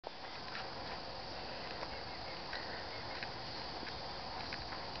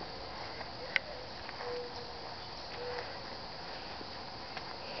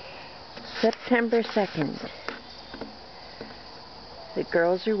September 2nd. The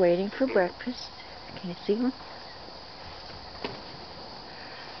girls are waiting for breakfast. Can you see them?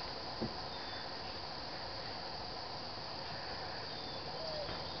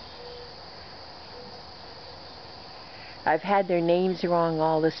 I've had their names wrong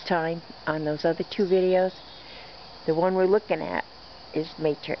all this time on those other two videos. The one we're looking at is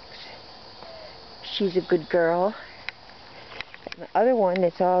Matrix. She's a good girl. The other one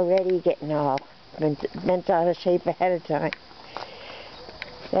is already getting all bent out of shape ahead of time.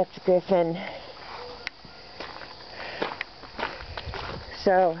 That's Griffin.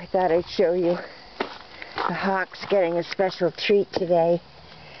 So I thought I'd show you the hawk's getting a special treat today.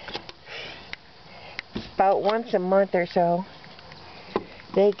 About once a month or so,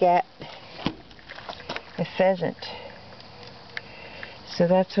 they get a pheasant. So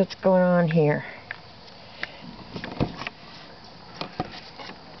that's what's going on here.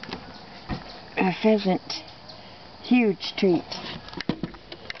 A pheasant. Huge treat.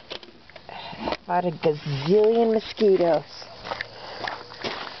 About a gazillion mosquitoes.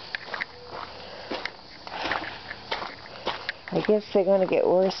 I guess they're going to get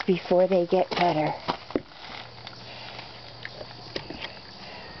worse before they get better.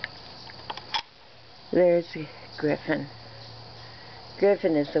 There's Griffin.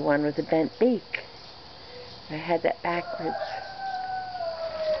 Griffin is the one with the bent beak. I had that backwards.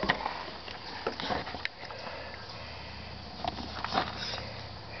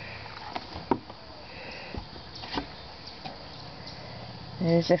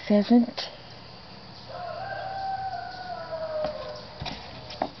 There's a pheasant.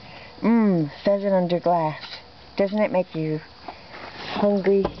 Pheasant under glass. Doesn't it make you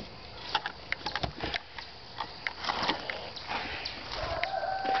hungry?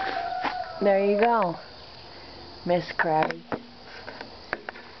 There you go, Miss Krabby. See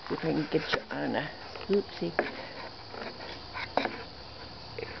if I can get you on a oopsie.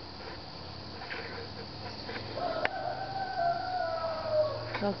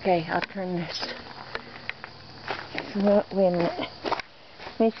 Okay, I'll turn this. Well, wait a minute.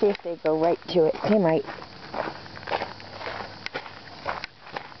 Let me see if they go right to it. They might.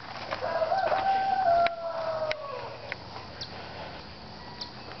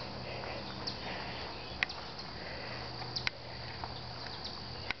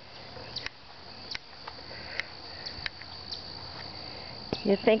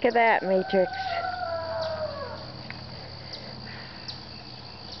 You think of that, Matrix.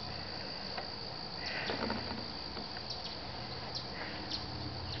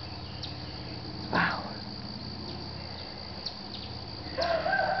 Wow.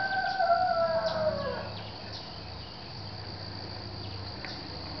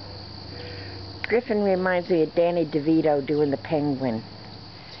 Griffin reminds me of Danny DeVito doing the penguin.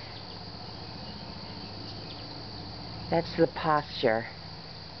 That's the posture.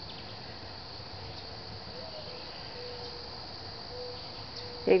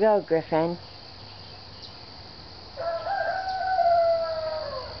 Here you go, Griffin.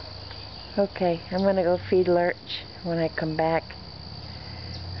 Okay, I'm gonna go feed Lurch when I come back.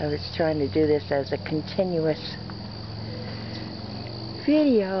 I was trying to do this as a continuous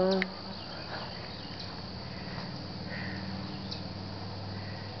video.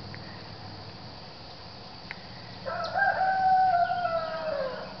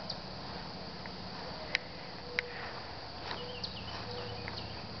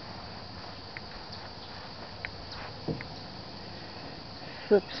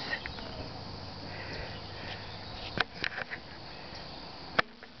 Oops.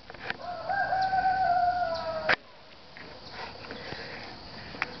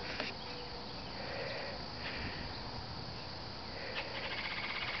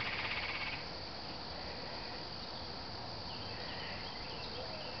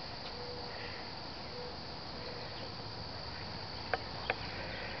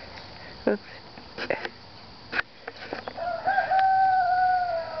 Oops.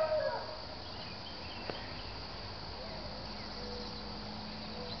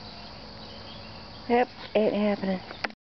 Yep, ain't happening.